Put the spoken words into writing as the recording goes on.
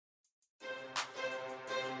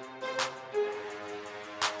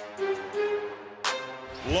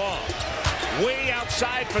Long. Way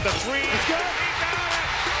outside for the three. It's good. He got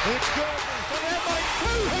it. It's good. And then by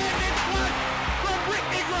two-handed clutch from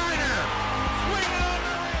Ricky Griner. Swinging on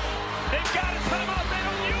the rim. They've got a timeout. They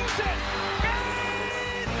don't use it.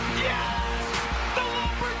 And yes! The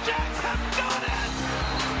Lumberjacks have done it!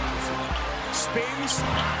 Spins.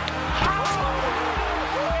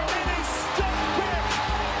 And then a step back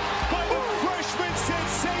by the freshman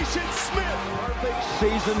sensation Smith. Perfect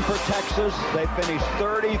season for Texas. They finished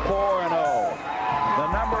 34-0. The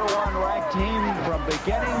 #1 ranked team from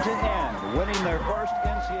beginning to end, winning their first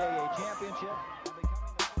NCAA championship.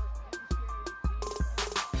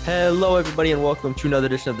 Hello, everybody, and welcome to another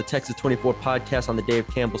edition of the Texas 24 podcast on the Dave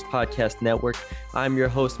Campbell's Podcast Network. I'm your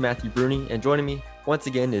host, Matthew Bruni, and joining me once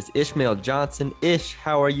again is Ishmael Johnson. Ish,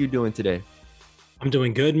 how are you doing today? I'm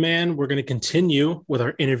doing good, man. We're going to continue with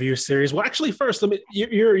our interview series. Well, actually, first,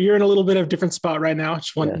 you're in a little bit of a different spot right now.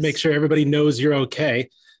 Just want to make sure everybody knows you're okay.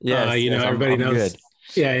 Yes, everybody knows.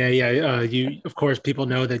 Good. Yeah. You, of course, people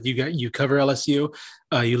know that you cover LSU.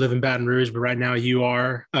 You live in Baton Rouge, but right now you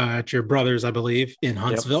are at your brother's, I believe, in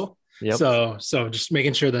Huntsville. Yep. So just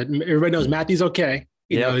making sure that everybody knows Matthew's okay.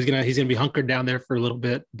 You know, he's gonna be hunkered down there for a little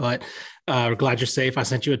bit, but we're glad you're safe. I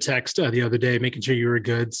sent you a text the other day, making sure you were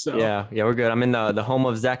good. So yeah, we're good. I'm in the home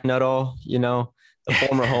of Zach Nuttall. The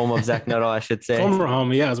former home of Zach Nuttall, I should say. Former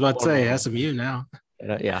home, yeah. I was about to say SMU now.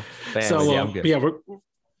 Yeah. I'm good.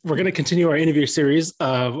 We're going to continue our interview series.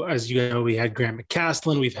 As you know, we had Grant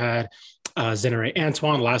McCaslin, we've had Zenere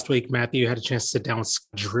Antoine. Last week, Matthew had a chance to sit down with Scott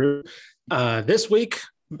Drew. This week,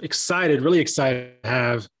 really excited to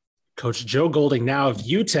have Coach Joe Golding now of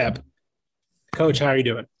UTEP. Coach, how are you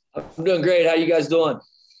doing? I'm doing great. How you guys doing?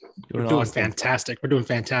 We're doing fantastic. I'm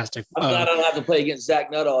glad I don't have to play against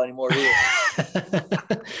Zach Nuttall anymore either.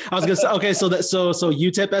 I was gonna say, okay, so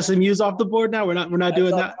UTEP SMU's off the board now. We're not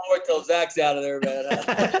doing that. Until Zach's out of there, man.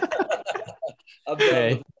 I'm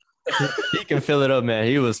hey, he can fill it up, man.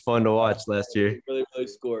 He was fun to watch last year. Really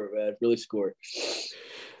score, man. Really score.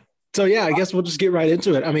 So yeah, I guess we'll just get right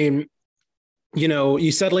into it. I mean,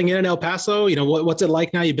 you settling in El Paso. What's it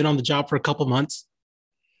like now? You've been on the job for a couple months.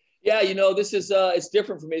 Yeah, this is it's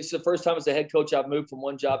different for me. It's the first time as a head coach I've moved from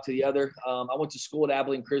one job to the other. I went to school at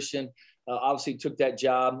Abilene Christian. Obviously took that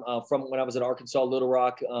job from when I was at Arkansas Little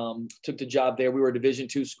Rock. Took the job there. We were a Division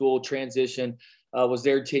II school, transition. Was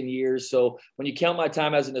there 10 years. So when you count my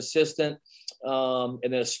time as an assistant and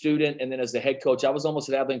then a student and then as the head coach, I was almost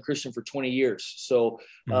at Abilene Christian for 20 years. So,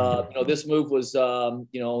 this move was,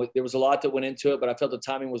 there was a lot that went into it, but I felt the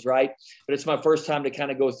timing was right. But it's my first time to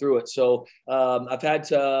kind of go through it. So I've had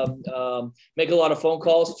to make a lot of phone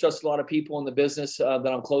calls, trust a lot of people in the business that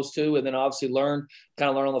I'm close to, and then obviously learn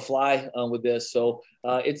on the fly with this. So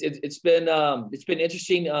it's been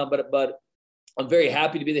interesting, but I'm very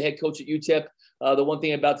happy to be the head coach at UTEP. The one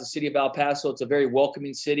thing about the city of El Paso, it's a very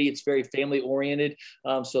welcoming city. It's very family-oriented.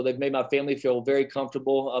 So they've made my family feel very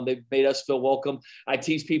comfortable. They've made us feel welcome. I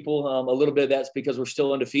tease people a little bit of that's because we're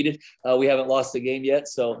still undefeated. We haven't lost the game yet,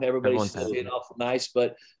 so everybody's still being awful nice.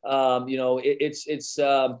 But, it's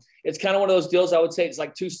kind of one of those deals. I would say it's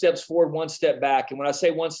like 2 steps forward, 1 step back. And when I say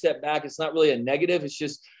 1 step back, it's not really a negative. It's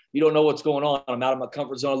just you don't know what's going on. I'm out of my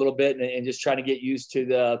comfort zone a little bit and just trying to get used to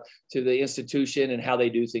the institution and how they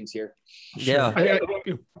do things here. Yeah.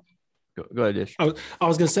 Go ahead, Dish. I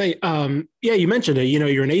was going to say, you mentioned it.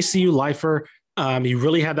 You're an ACU lifer. You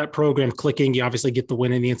really had that program clicking. You obviously get the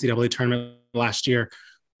win in the NCAA tournament last year.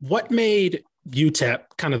 What made UTEP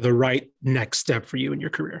kind of the right next step for you in your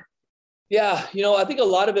career? Yeah, I think a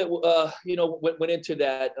lot of it, went into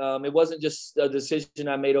that. It wasn't just a decision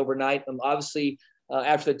I made overnight. Obviously,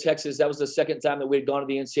 after the Texas, that was the second time that we had gone to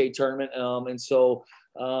the NCAA tournament. And so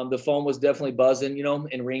the phone was definitely buzzing,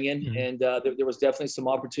 and ringing. Mm-hmm. And there was definitely some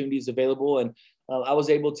opportunities available. And I was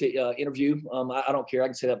able to interview. I don't care. I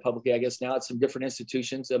can say that publicly, I guess, now at some different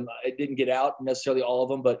institutions. It didn't get out necessarily all of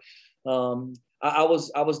them, but I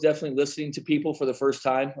was definitely listening to people for the first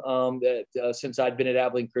time since I'd been at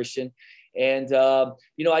Abilene Christian. And,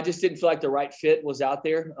 I just didn't feel like the right fit was out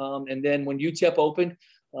there. And then when UTEP opened,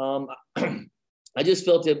 I just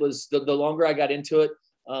felt it was the longer I got into it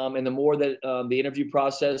and the more that the interview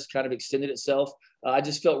process kind of extended itself, I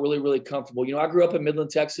just felt really, really comfortable. I grew up in Midland,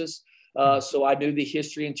 Texas, so I knew the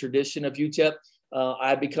history and tradition of UTEP. I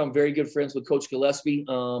had become very good friends with Coach Gillespie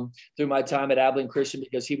through my time at Abilene Christian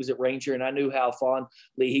because he was at Ranger, and I knew how fondly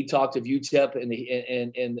he talked of UTEP,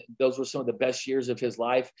 and those were some of the best years of his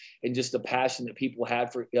life, and just the passion that people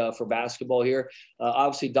had for basketball here.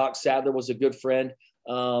 Obviously, Doc Sadler was a good friend.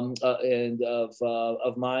 and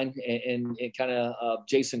of mine, and kind of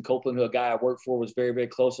Jason Copeland, who a guy I worked for, was very, very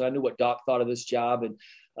close. And I knew what Doc thought of this job. And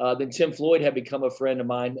then Tim Floyd had become a friend of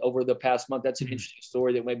mine over the past month. That's an interesting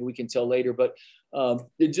story that maybe we can tell later. But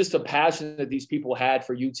just a passion that these people had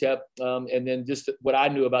for UTEP, and then just what I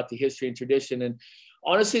knew about the history and tradition. And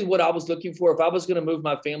honestly, what I was looking for, if I was going to move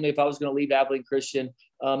my family, if I was going to leave Abilene Christian,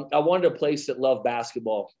 I wanted a place that loved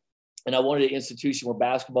basketball. And I wanted an institution where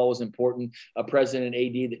basketball was important, a president and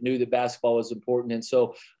AD that knew that basketball was important. And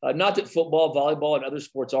so not that football, volleyball, and other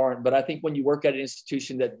sports aren't, but I think when you work at an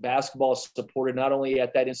institution that basketball is supported, not only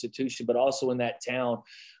at that institution, but also in that town,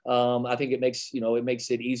 I think it makes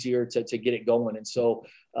it easier to get it going. And so,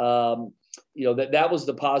 that was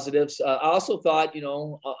the positives. I also thought,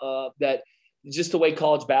 that just the way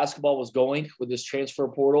college basketball was going with this transfer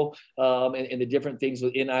portal and the different things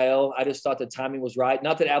with NIL, I just thought the timing was right.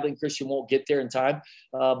 Not that Abilene Christian won't get there in time,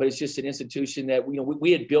 but it's just an institution that,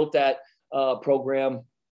 we had built that program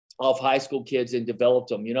off high school kids and developed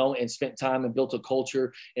them, and spent time and built a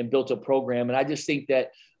culture and built a program. And I just think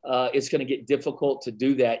that it's going to get difficult to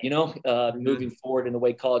do that, moving forward in the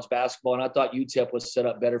way college basketball. And I thought UTEP was set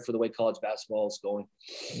up better for the way college basketball is going.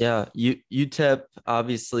 Yeah. UTEP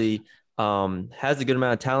obviously has a good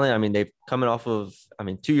amount of talent. I mean, they've coming off of,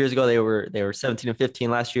 2 years ago, they were 17 and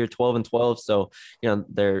 15 last year, 12 and 12. So,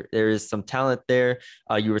 there is some talent there.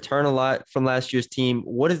 You return a lot from last year's team.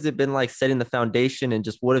 What has it been like setting the foundation, and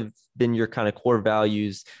just what have been your kind of core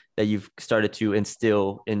values that you've started to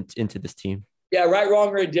instill into this team? Yeah, right, wrong,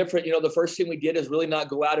 or indifferent. The first thing we did is really not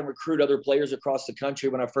go out and recruit other players across the country.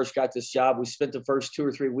 When I first got this job, we spent the first 2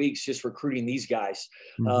 or 3 weeks just recruiting these guys.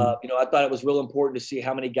 Mm-hmm. I thought it was real important to see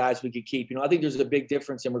how many guys we could keep. I think there's a big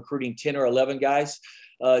difference in recruiting 10 or 11 guys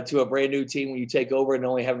to a brand new team when you take over and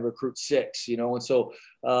only having to recruit 6, and so,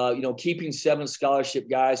 keeping 7 scholarship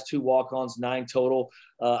guys, 2 walk-ons, 9 total,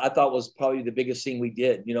 I thought was probably the biggest thing we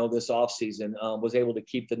did, this offseason, was able to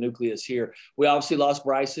keep the nucleus here. We obviously lost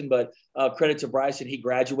Bryson, but credit to Bryson. He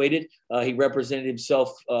graduated. He represented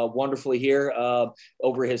himself wonderfully here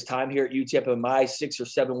over his time here at UTEP. In my 6 or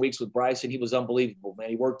 7 weeks with Bryson, he was unbelievable, man.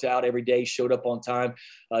 He worked out every day, showed up on time.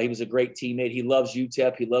 He was a great teammate. He loves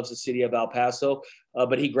UTEP. He loves the city of El Paso.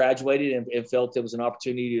 But he graduated and felt it was an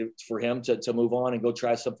opportunity for him to move on and go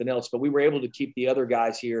try something else. But we were able to keep the other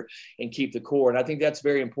guys here and keep the core. And I think that's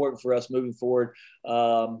very important for us moving forward,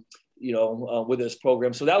 with this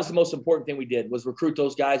program. So that was the most important thing we did, was recruit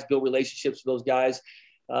those guys, build relationships with those guys.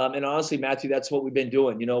 And honestly, Matthew, that's what we've been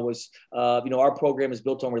doing, our program is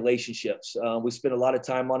built on relationships. We spend a lot of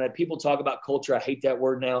time on it. People talk about culture. I hate that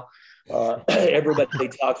word now. Everybody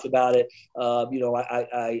talks about it.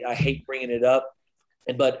 I hate bringing it up.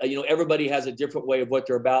 But everybody has a different way of what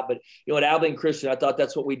they're about. But, at Abilene Christian, I thought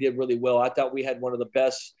that's what we did really well. I thought we had one of the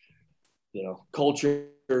best,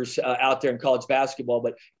 cultures out there in college basketball.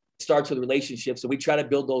 But it starts with relationships. So we try to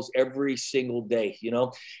build those every single day,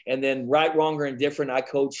 And then right, wrong, or indifferent, I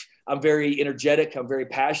coach. I'm very energetic. I'm very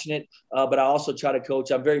passionate. But I also try to coach.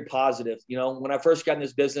 I'm very positive. When I first got in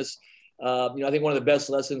this business, I think one of the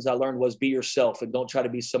best lessons I learned was be yourself and don't try to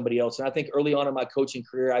be somebody else. And I think early on in my coaching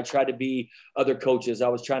career, I tried to be other coaches. I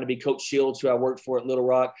was trying to be Coach Shields, who I worked for at Little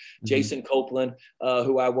Rock, mm-hmm. Jason Copeland,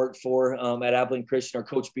 who I worked for at Abilene Christian, or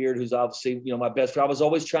Coach Beard, who's obviously, my best friend. I was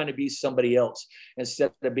always trying to be somebody else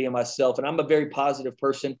instead of being myself. And I'm a very positive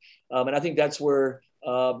person. And I think that's where,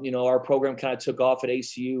 our program kind of took off at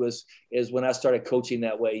ACU is when I started coaching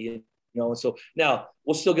that way. And so now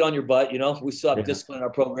we'll still get on your butt, we still have discipline in our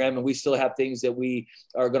program, and we still have things that we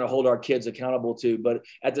are going to hold our kids accountable to. But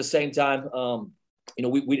at the same time,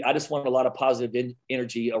 I just want a lot of positive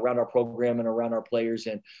energy around our program and around our players.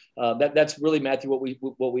 And that's really, Matthew,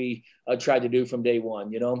 what we tried to do from day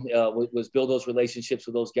one, was build those relationships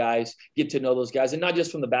with those guys, get to know those guys, and not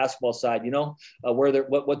just from the basketball side, where they're,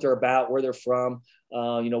 what they're about, where they're from,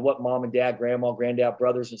 what mom and dad, grandma, granddad,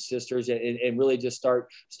 brothers and sisters, and really just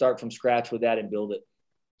start from scratch with that and build it.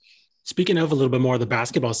 Speaking of a little bit more of the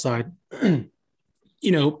basketball side,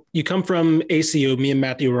 you come from ACU. Me and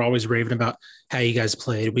Matthew were always raving about how you guys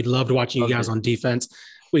played. We loved watching you guys on defense.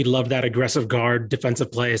 We loved that aggressive guard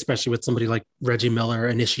defensive play, especially with somebody like Reggie Miller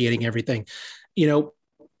initiating everything.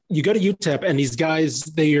 You go to UTEP and these guys,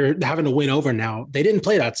 they are having to win over now. They didn't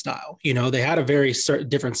play that style. They had a very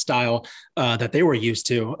different style that they were used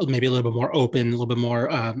to, maybe a little bit more open, a little bit more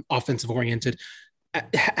offensive oriented.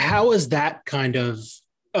 How is that kind of,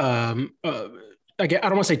 I don't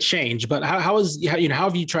want to say change, but how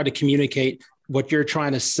have you tried to communicate what you're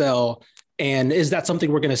trying to sell And is that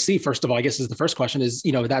something we're going to see? First of all, I guess is the first question is,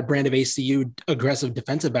 that brand of ACU aggressive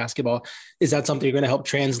defensive basketball, is that something you're going to help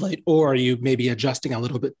translate, or are you maybe adjusting a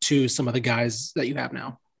little bit to some of the guys that you have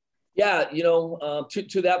now? Yeah,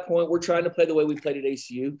 to that point, we're trying to play the way we played at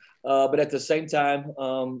ACU. But at the same time,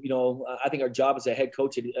 I think our job as a head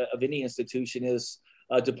coach of any institution is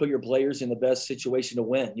to put your players in the best situation to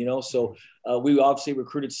win, So we obviously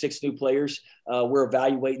recruited 6 new players. We're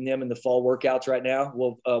evaluating them in the fall workouts right now.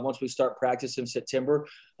 Well, once we start practice in September,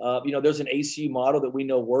 there's an ACU model that we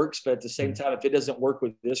know works, but at the same time, if it doesn't work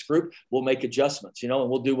with this group, we'll make adjustments, and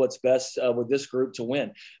we'll do what's best with this group to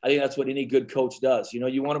win. I think that's what any good coach does.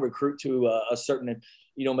 You want to recruit to a certain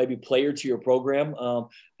maybe player to your program.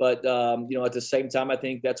 But at the same time, I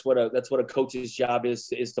think that's what a coach's job is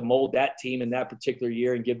to mold that team in that particular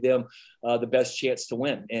year and give them the best chance to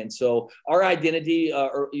win. And so our identity,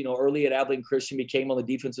 early at Abilene Christian became on the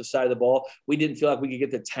defensive side of the ball. We didn't feel like we could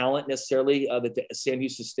get the talent necessarily that the Sam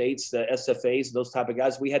Houston States, the SFAs, those type of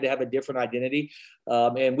guys. We had to have a different identity.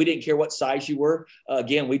 And we didn't care what size you were.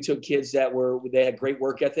 Again, we took kids they had great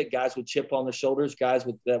work ethic, guys with chip on their shoulders, guys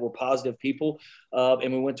that were positive people.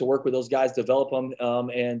 And we went to work with those guys, develop them.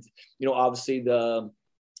 And obviously the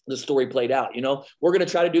story played out. We're going to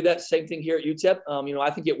try to do that same thing here at UTEP. I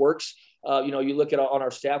think it works. You look at on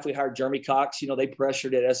our staff, we hired Jeremy Cox. They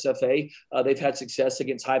pressured at SFA. They've had success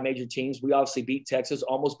against high major teams. We obviously beat Texas,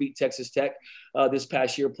 almost beat Texas Tech this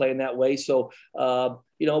past year playing that way. So,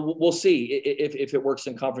 we'll see if it works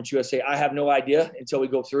in Conference USA. I have no idea until we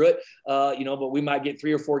go through it, but we might get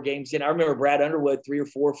 3 or 4 games in. I remember Brad Underwood 3 or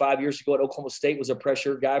 4 or 5 years ago at Oklahoma State was a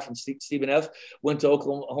pressure guy from Stephen F. Went to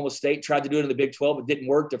Oklahoma State, tried to do it in the Big 12. It didn't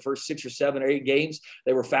work the first 6 or 7 or 8 games.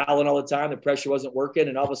 They were fouling all the time. The pressure wasn't working.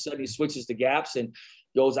 And all of a sudden he switches to gaps and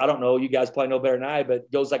goes, I don't know, you guys probably know better than I,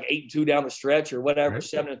 but goes like 8-2 down the stretch or whatever,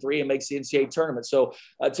 7-3 and makes the NCAA tournament. So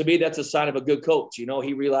to me, that's a sign of a good coach.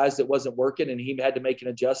 He realized it wasn't working and he had to make an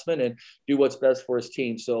adjustment and do what's best for his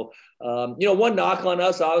team. So, one knock on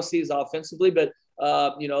us obviously is offensively, but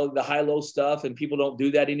the high-low stuff, and people don't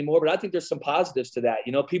do that anymore. But I think there's some positives to that.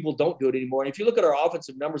 People don't do it anymore. And if you look at our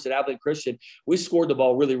offensive numbers at Abilene Christian, we scored the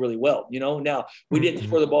ball really, really well. Now, we didn't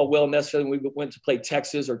score the ball well necessarily when we went to play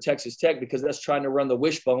Texas or Texas Tech because that's trying to run the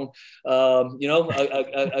wishbone,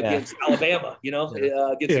 against Alabama,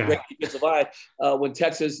 against a great defensive line. When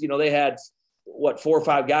Texas, they had – 4 or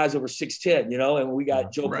 5 guys over 6'10", and we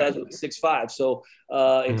got Joe Pleasant at 6'5". So,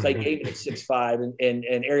 and Clay Gaiman at 6'5",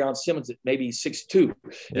 and Arion Simmons at maybe 6'2",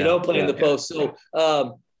 playing the post. So,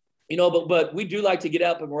 but we do like to get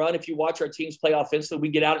up and run. If you watch our teams play offensively, we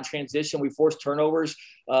get out in transition. We force turnovers.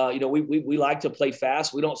 We like to play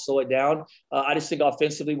fast. We don't slow it down. I just think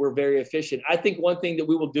offensively we're very efficient. I think one thing that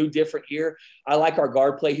we will do different here, I like our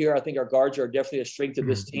guard play here. I think our guards are definitely a strength of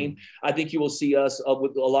this team. I think you will see us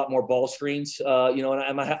with a lot more ball screens, and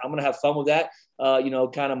I'm going to have fun with that.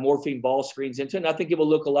 Kind of morphing ball screens into it. And I think it will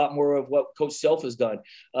look a lot more of what Coach Self has done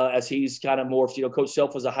as he's kind of morphed. Coach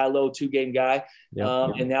Self was a high-low 2-game guy,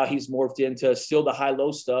 and now he's morphed into still the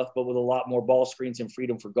high-low stuff, but with a lot more ball screens and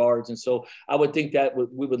freedom for guards. And so I would think that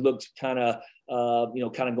we would look kind of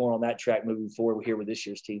going on that track moving forward here with this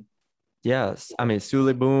year's team. Yes. I mean,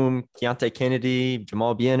 Sule Boom, Keontae Kennedy,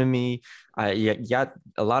 Jamal Bienemy. You got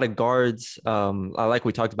a lot of guards. Like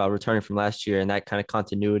we talked about returning from last year, and that kind of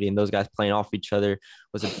continuity and those guys playing off each other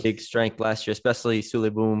was a big strength last year, especially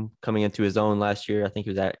Sule Boom coming into his own last year. I think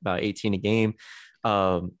he was at about 18 a game.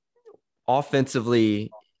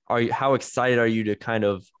 Offensively, how excited are you to kind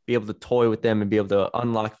of be able to toy with them and be able to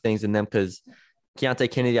unlock things in them? Because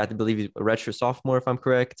Keontae Kennedy, I believe he's a redshirt sophomore, if I'm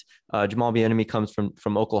correct. Jamal Bienemy comes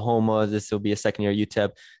from Oklahoma. This will be a second year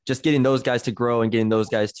UTEP. Just getting those guys to grow and getting those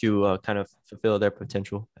guys to kind of fulfill their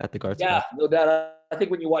potential at the guard spot. Yeah, no doubt. I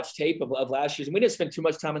think when you watch tape of last year's, and we didn't spend too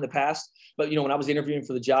much time in the past, but, when I was interviewing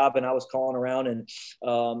for the job and I was calling around and,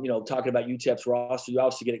 talking about UTEP's roster, you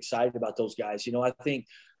obviously get excited about those guys. I think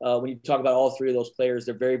when you talk about all 3 of those players,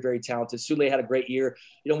 they're very, very talented. Sule had a great year.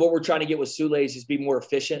 What we're trying to get with Sule is just be more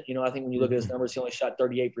efficient. I think when you look at his numbers, he only shot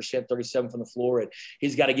 38%, 37% from the floor, and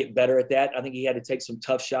he's got to get better at that. I think he had to take some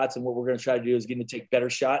tough shots, and what we're going to try to do is get him to take better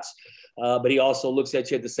shots. But he also looks at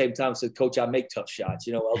you at the same time and says, Coach, I make tough shots.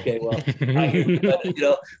 Okay, well, I hear you. But,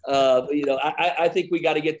 I think we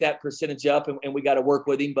got to get that percentage up, and we got to work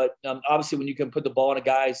with him. But obviously, when you can put the ball in a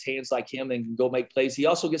guy's hands like him and go make plays, he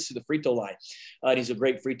also gets to the free throw line. And he's a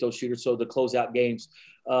great free throw shooter, so to close out games.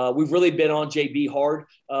 We've really been on JB hard,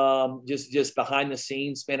 just behind the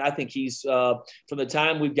scenes, man. I think he's from the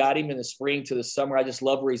time we've got him in the spring to the summer, I just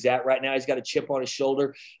love where he's at right now. He's got a chip on his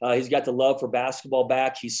shoulder. He's got the love for basketball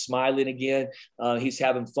back. He's smiling again. He's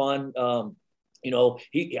having fun.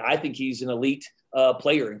 I think he's an elite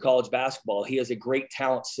player in college basketball. He has a great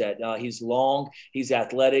talent set. He's long, he's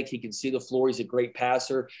athletic, he can see the floor. He's a great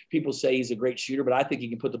passer. People say he's a great shooter, but I think he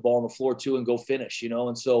can put the ball on the floor too and go finish,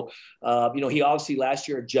 And so, he obviously last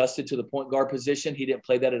year adjusted to the point guard position. He didn't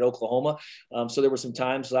play that at Oklahoma. So there were some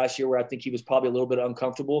times last year where I think he was probably a little bit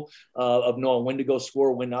uncomfortable of knowing when to go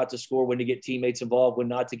score, when not to score, when to get teammates involved, when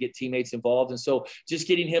not to get teammates involved. And so just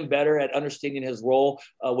getting him better at understanding his role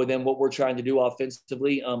within what we're trying to do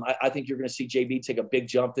offensively. I think you're going to see JB take a big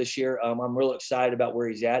jump this year. I'm real excited about where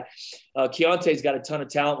he's at. Keontae's got a ton of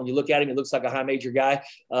talent. When you look at him, he looks like a high major guy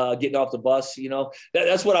getting off the bus.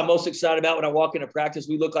 That's what I'm most excited about when I walk into practice.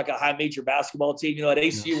 We look like a high major basketball team. At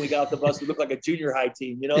ACU, when we got off the bus, we look like a junior high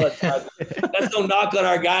team. That's no knock on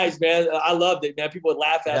our guys, man. I loved it, man. People would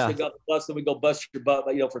laugh at us. We got off the bus and we go bust your butt,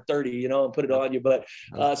 for 30, and put it on you. But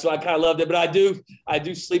so I kind of loved it. But I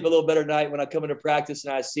do sleep a little better night when I come into practice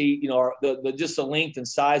and I see, just the length and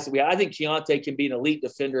size that we have. I think Keontae can be an elite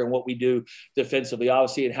defender in what we do defensively,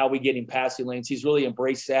 obviously, and how we get him passing lanes. He's really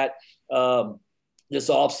embraced that this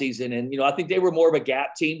offseason. And, I think they were more of a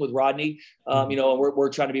gap team with Rodney, and we're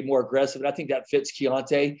trying to be more aggressive. And I think that fits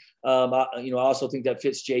Keontae. I also think that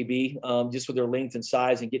fits JB just with their length and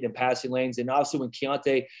size and getting in passing lanes. And obviously when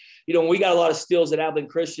Keontae, when we got a lot of steals at Abilene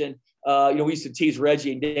Christian, we used to tease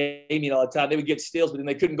Reggie and Damien all the time. They would get steals, but then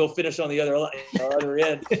they couldn't go finish on the other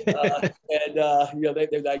end.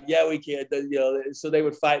 They're like, yeah, we can. So they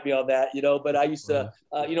would fight me on that. But I used to,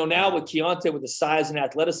 now with Keontae, with the size and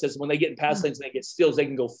athleticism, when they get in pass lanes and they get steals, they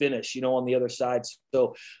can go finish, on the other side.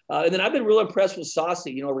 So, and then I've been real impressed with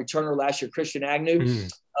Saucy, a returner last year, Christian Agnew.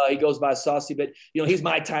 He goes by Saucy, but he's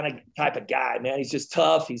my type of guy, man. He's just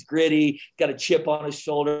tough. He's gritty. Got a chip on his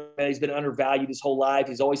shoulder. Man. He's been undervalued his whole life.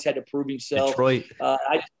 He's always had to prove himself. Detroit.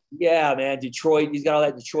 Detroit. He's got all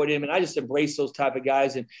that Detroit in him, and I just embrace those type of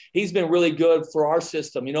guys. And he's been really good for our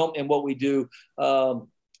system, and what we do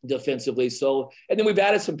defensively. So, and then we've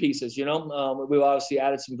added some pieces. We've obviously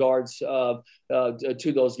added some guards to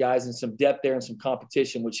those guys and some depth there and some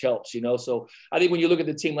competition, which helps. So I think when you look at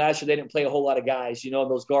the team last year, they didn't play a whole lot of guys. And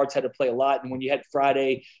those guards had to play a lot. And when you had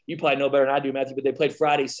Friday, you probably know better than I do, Matthew, but they played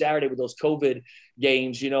Friday, Saturday with those COVID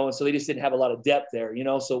games. And so they just didn't have a lot of depth there.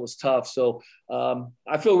 So it was tough. So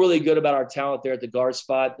I feel really good about our talent there at the guard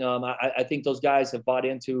spot. I think those guys have bought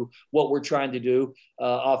into what we're trying to do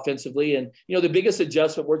offensively. And, the biggest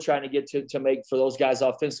adjustment we're trying to get to make for those guys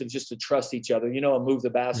offensively is just to trust each other, and move the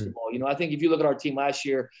basketball. I think if you look at our team last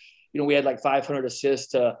year, we had like 500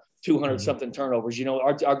 assists to 200 something turnovers.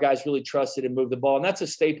 Our guys really trusted and moved the ball. And that's a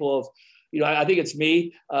staple of, I think it's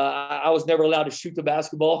me. I was never allowed to shoot the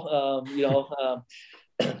basketball.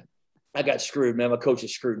 I got screwed, man. My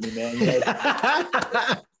coaches screwed me, man.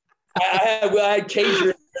 I had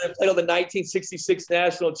Cager that played on the 1966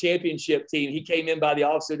 national championship team. He came in by the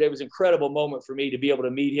officer day. It was an incredible moment for me to be able to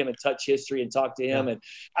meet him and touch history and talk to him. And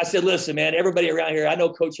I said, listen, man, everybody around here, I know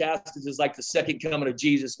Coach Haskins is like the second coming of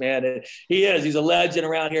Jesus, man. And he is. He's a legend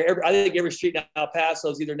around here. I think every street in El Paso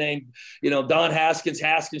is either named, Don Haskins,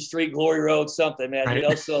 Haskins Street, Glory Road, something, man.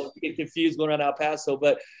 Right. So you get confused going around El Paso.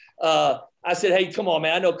 But I said, hey, come on,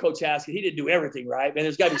 man. I know Coach Haskins. He didn't do everything right, man.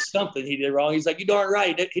 There's got to be something he did wrong. He's like, you darn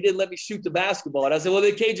right. He didn't let me shoot the basketball. And I said, well,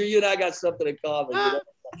 then, Cager, you and I got something in common.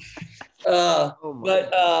 I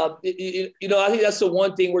think that's the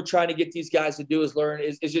one thing we're trying to get these guys to do is learn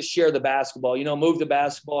is just share the basketball, move the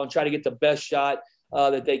basketball and try to get the best shot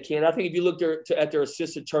that they can. I think if you looked at their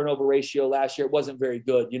assisted turnover ratio last year, it wasn't very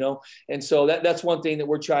good, And so that's one thing that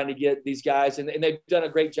we're trying to get these guys, and they've done a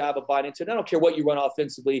great job of buying into it. I don't care what you run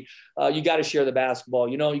offensively. You got to share the basketball.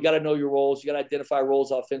 You got to know your roles. You got to identify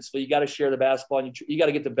roles offensively. You got to share the basketball, and you got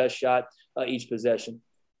to get the best shot each possession.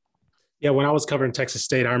 Yeah, when I was covering Texas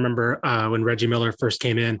State, I remember when Reggie Miller first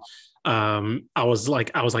came in, I was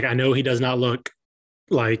like, I know he does not look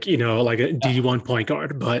like a D1 point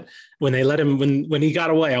guard, but when they let him, when he got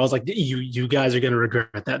away, I was like, you guys are going to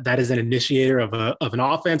regret that. That is an initiator of an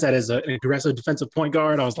offense. That is an aggressive defensive point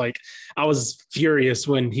guard. I was furious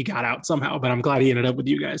when he got out somehow, but I'm glad he ended up with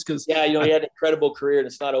you guys. He had an incredible career and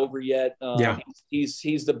it's not over yet.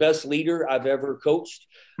 He's the best leader I've ever coached.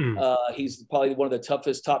 He's probably one of the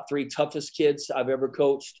top three toughest kids I've ever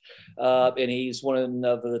coached. And he's one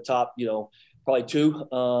of the top, probably two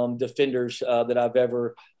defenders that I've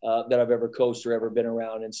ever coached or ever been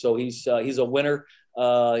around. And so he's a winner.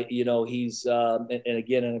 He's and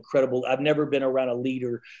again, an incredible, I've never been around a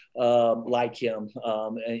leader like him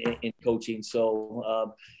in coaching.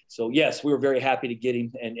 So yes, we were very happy to get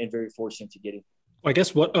him and very fortunate to get him. I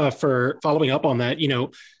guess for following up on that,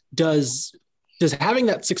 does having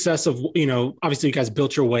that success of, obviously you guys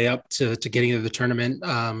built your way up to getting to the tournament.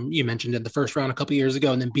 You mentioned in the first round a couple of years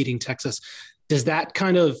ago and then beating Texas. Does that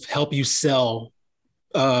kind of help you sell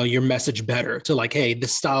your message better to like, hey,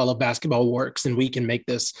 this style of basketball works and we can make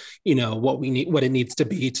this, what we need, what it needs to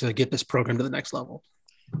be to get this program to the next level?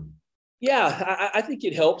 Yeah, I think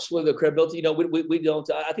it helps with the credibility. We don't.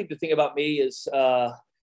 I think the thing about me is, I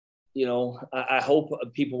hope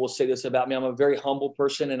people will say this about me. I'm a very humble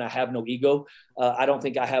person and I have no ego. I don't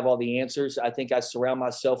think I have all the answers. I think I surround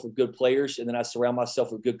myself with good players, and then I surround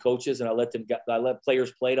myself with good coaches, and I let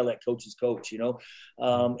players play. I let coaches coach,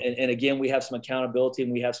 and again, we have some accountability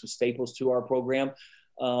and we have some staples to our program.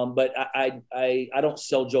 But I don't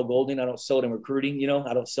sell Joe Golding. I don't sell it in recruiting.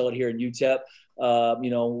 I don't sell it here in UTEP.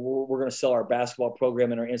 We're going to sell our basketball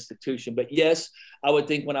program in our institution. But yes, I would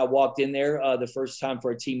think when I walked in there, the first time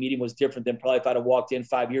for a team meeting was different than probably if I'd have walked in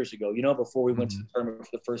 5 years ago, before we went to the tournament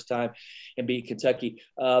for the first time and beat Kentucky.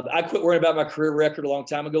 I quit worrying about my career record a long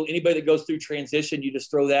time ago. Anybody that goes through transition, you just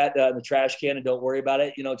throw that in the trash can and don't worry about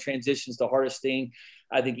it. Transition is the hardest thing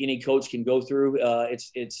I think any coach can go through.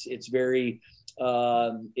 It's very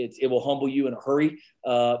it will humble you in a hurry.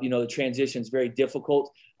 The transition is very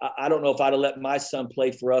difficult. I don't know if I'd have let my son play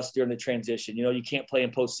for us during the transition. You can't play in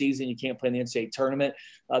postseason. You can't play in the NCAA tournament.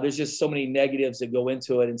 There's just so many negatives that go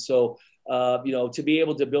into it. And so, to be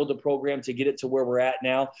able to build a program to get it to where we're at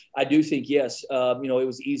now, I do think, yes, it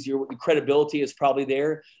was easier. The credibility is probably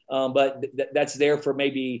there, but that's there for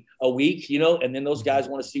maybe a week, and then those guys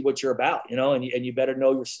want to see what you're about, and you better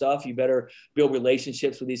know your stuff. You better build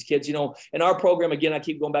relationships with these kids, in our program. Again, I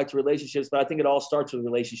keep going back to relationships, but I think it all starts with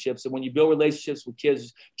relationships. And when you build relationships with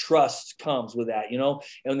kids, trust comes with that,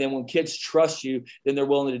 and then when kids trust you, then they're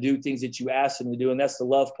willing to do things that you ask them to do. And that's the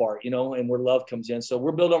love part, and where love comes in. So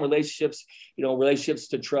we're building on relationships, relationships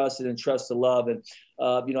to trust, and then trust to love. And,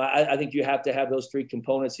 I think you have to have those three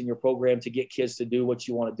components in your program to get kids to do what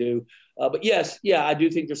you want to do. But yes, I do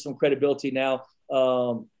think there's some credibility now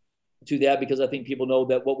to that, because I think people know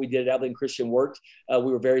that what we did at Abilene Christian worked.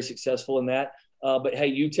 We were very successful in that. But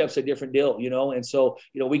hey, UTEP's a different deal, and so,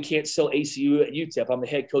 we can't sell ACU at UTEP. I'm the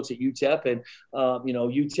head coach at UTEP, and,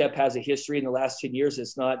 UTEP has a history in the last 10 years.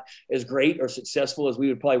 It's not as great or successful as we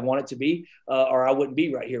would probably want it to be, or I wouldn't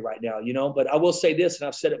be right here right now, But I will say this, and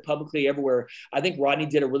I've said it publicly everywhere. I think Rodney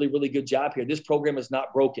did a really, really good job here. This program is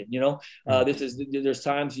not broken, there's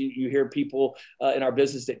times you hear people in our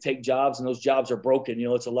business that take jobs and those jobs are broken.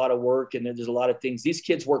 It's a lot of work and there's a lot of things. These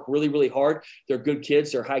kids work really, really hard. They're good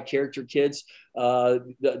kids. They're high character kids. To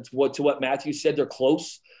what Matthew said, they're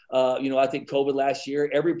close. I think COVID last year,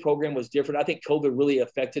 every program was different. I think COVID really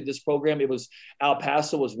affected this program. El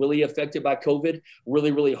Paso was really affected by COVID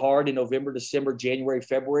really, really hard in November, December, January,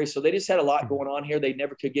 February. So they just had a lot going on here. They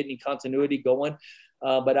never could get any continuity going.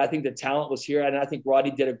 But I think the talent was here, and I think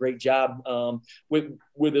Rodney did a great job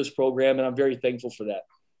with this program, and I'm very thankful for that.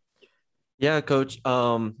 Yeah, Coach.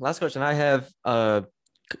 Last question I have,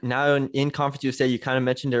 now in Conference USA, you kind of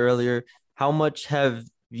mentioned it earlier. How much have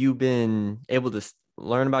you been able to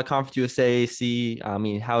learn about Conference USA, see,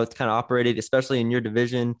 how it's kind of operated, especially in your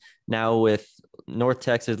division now with North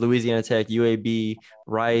Texas, Louisiana Tech, UAB,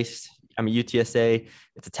 Rice, UTSA?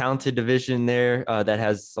 It's a talented division there that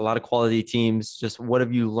has a lot of quality teams. Just what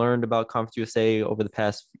have you learned about Conference USA over the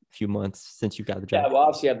past few months since you got the job? Yeah, well,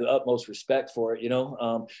 obviously I have the utmost respect for it.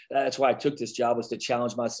 That's why I took this job, was to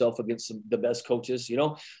challenge myself against the best coaches,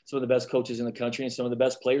 some of the best coaches in the country and some of the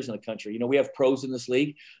best players in the country. We have pros in this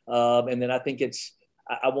league. And then I think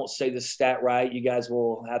I won't say the stat right. You guys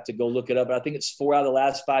will have to go look it up, but I think it's 4 out of the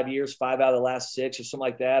last 5 years, 5 out of the last 6 or something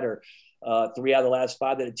like that, or 3 out of the last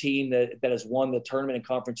 5 that a team that has won the tournament in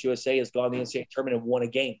Conference USA has gone to the NCAA tournament and won a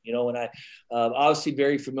game, and I obviously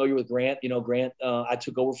very familiar with Grant. Grant, I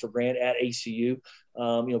took over for Grant at ACU.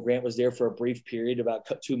 Grant was there for a brief period, about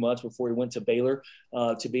 2 months before he went to Baylor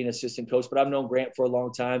to be an assistant coach. But I've known Grant for a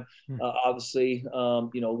long time. Obviously,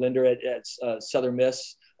 Linder at Southern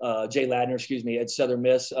Miss, Jay Ladner, at Southern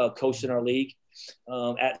Miss, coached in our league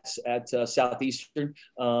at Southeastern.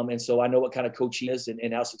 And so I know what kind of coach he is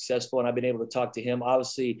and how successful, and I've been able to talk to him.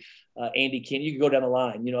 Obviously, Andy Ken, you can go down the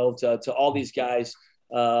line, to all these guys,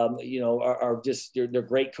 are just, they're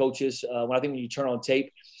great coaches. When you turn on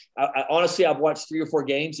tape, I honestly, I've watched 3 or 4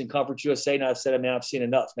 games in Conference USA, and I've said, man, I've seen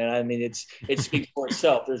enough, man. It speaks for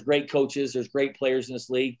itself. There's great coaches. There's great players in this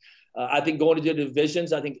league. I think going to the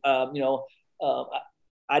divisions, I think,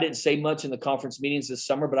 I didn't say much in the conference meetings this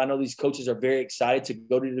summer, but I know these coaches are very excited to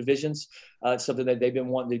go to the divisions. It's something that they've been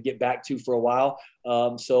wanting to get back to for a while.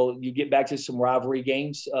 So you get back to some rivalry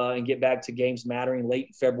games and get back to games mattering late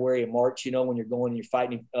in February and March, when you're going and you're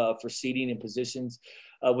fighting for seeding and positions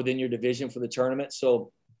within your division for the tournament.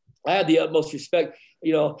 So I have the utmost respect.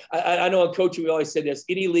 I know in coaching, we always say this,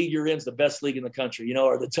 any league you're in is the best league in the country,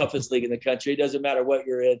 or the toughest league in the country. It doesn't matter what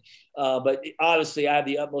you're in. But honestly, I have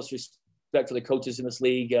the utmost respect for the coaches in this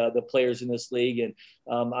league, the players in this league. And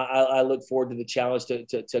I look forward to the challenge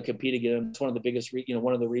to compete again. It's one of the biggest,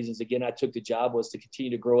 one of the reasons, again, I took the job was to continue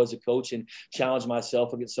to grow as a coach and challenge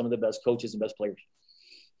myself against some of the best coaches and best players.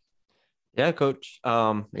 Yeah, Coach.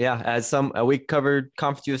 As we covered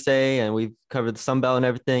Conference USA and we've covered the Sun Belt and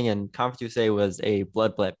everything, and Conference USA was a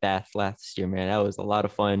blood bath last year, man. That was a lot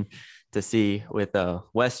of fun to see with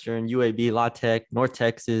Western, UAB, La Tech, North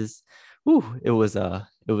Texas. Whew, it was something.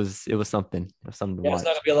 It was something to watch. It's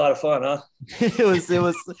not gonna be a lot of fun, huh? it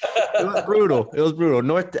was brutal. It was brutal.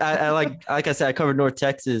 Like I said, I covered North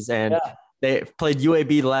Texas, and they played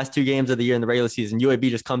UAB the last 2 games of the year in the regular season. UAB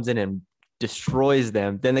just comes in and destroys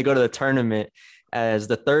them. Then they go to the tournament as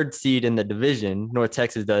the 3rd seed in the division. North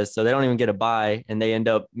Texas does, so they don't even get a bye, and they end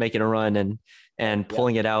up making a run and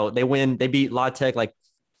pulling it out. They win. They beat La Tech like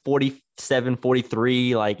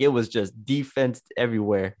 47-43. Like, it was just defense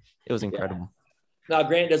everywhere. It was incredible. Now,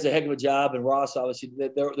 Grant does a heck of a job, and Ross, obviously,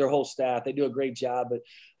 their whole staff, they do a great job. But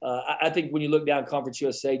I think when you look down Conference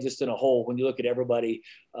USA just in a whole, when you look at everybody,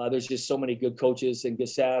 there's just so many good coaches and good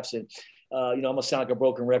staffs. And I'm gonna sound like a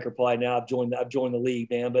broken record probably now. I've joined the league,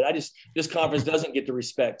 man. But this conference doesn't get the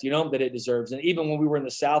respect, that it deserves. And even when we were in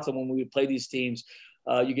the South and when we would play these teams,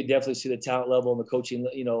 you could definitely see the talent level and the coaching,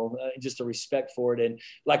 just the respect for it. And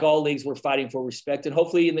like all leagues, we're fighting for respect. And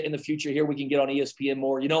hopefully in the future here, we can get on ESPN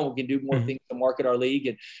more, we can do more things to market our league,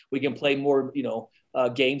 and we can play more,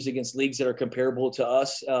 games against leagues that are comparable to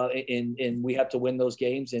us. And we have to win those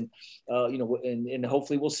games. And, and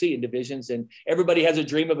hopefully we'll see in divisions. And everybody has a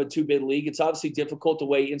dream of a 2-bid league. It's obviously difficult the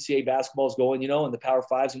way NCAA basketball is going, in the Power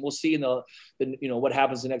Fives. And we'll see in the what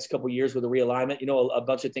happens the next couple of years with the realignment. A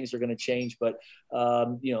bunch of things are going to change. But,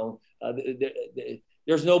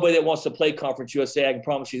 there's nobody that wants to play Conference USA. I can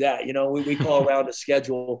promise you that. We call around to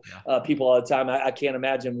schedule people all the time. I can't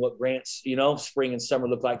imagine what Grant's, spring and summer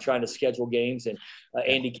look like trying to schedule games. And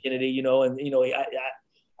Andy Kennedy,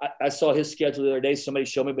 I saw his schedule the other day. Somebody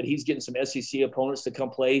showed me, but he's getting some SEC opponents to come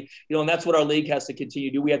play, and that's what our league has to continue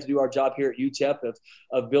to do. We have to do our job here at UTEP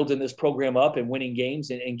of building this program up and winning games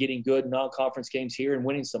and getting good non-conference games here and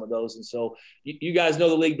winning some of those. And so you guys know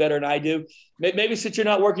the league better than I do. Maybe since you're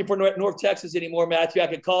not working for North Texas anymore, Matthew, I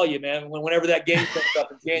could call you, man, whenever that game comes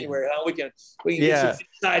up in January, huh? We can get some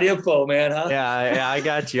inside info, man, huh? Yeah, I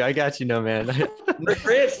got you, no, man.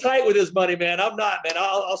 Grant's tight with his money, man. I'm not, man.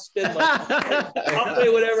 I'll spend money. I'll pay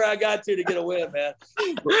whatever I got to get a win, man.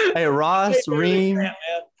 Hey, Ross, Reem.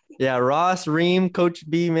 Yeah, Ross, Reem, Coach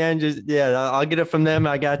B, man. I'll get it from them.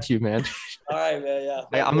 I got you, man. All right, man. Yeah.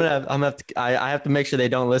 I have to make sure they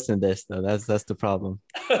don't listen to this, though. That's the problem.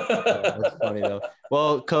 That's funny though.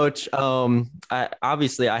 Well, Coach, I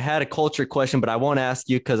had a culture question, but I won't ask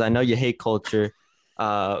you because I know you hate culture.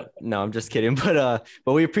 No, I'm just kidding. But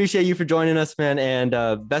we appreciate you for joining us, man.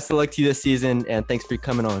 And best of luck to you this season. And thanks for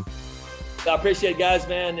coming on. I appreciate it, guys,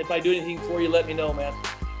 man. If I do anything for you, let me know, man.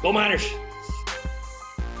 Go Miners.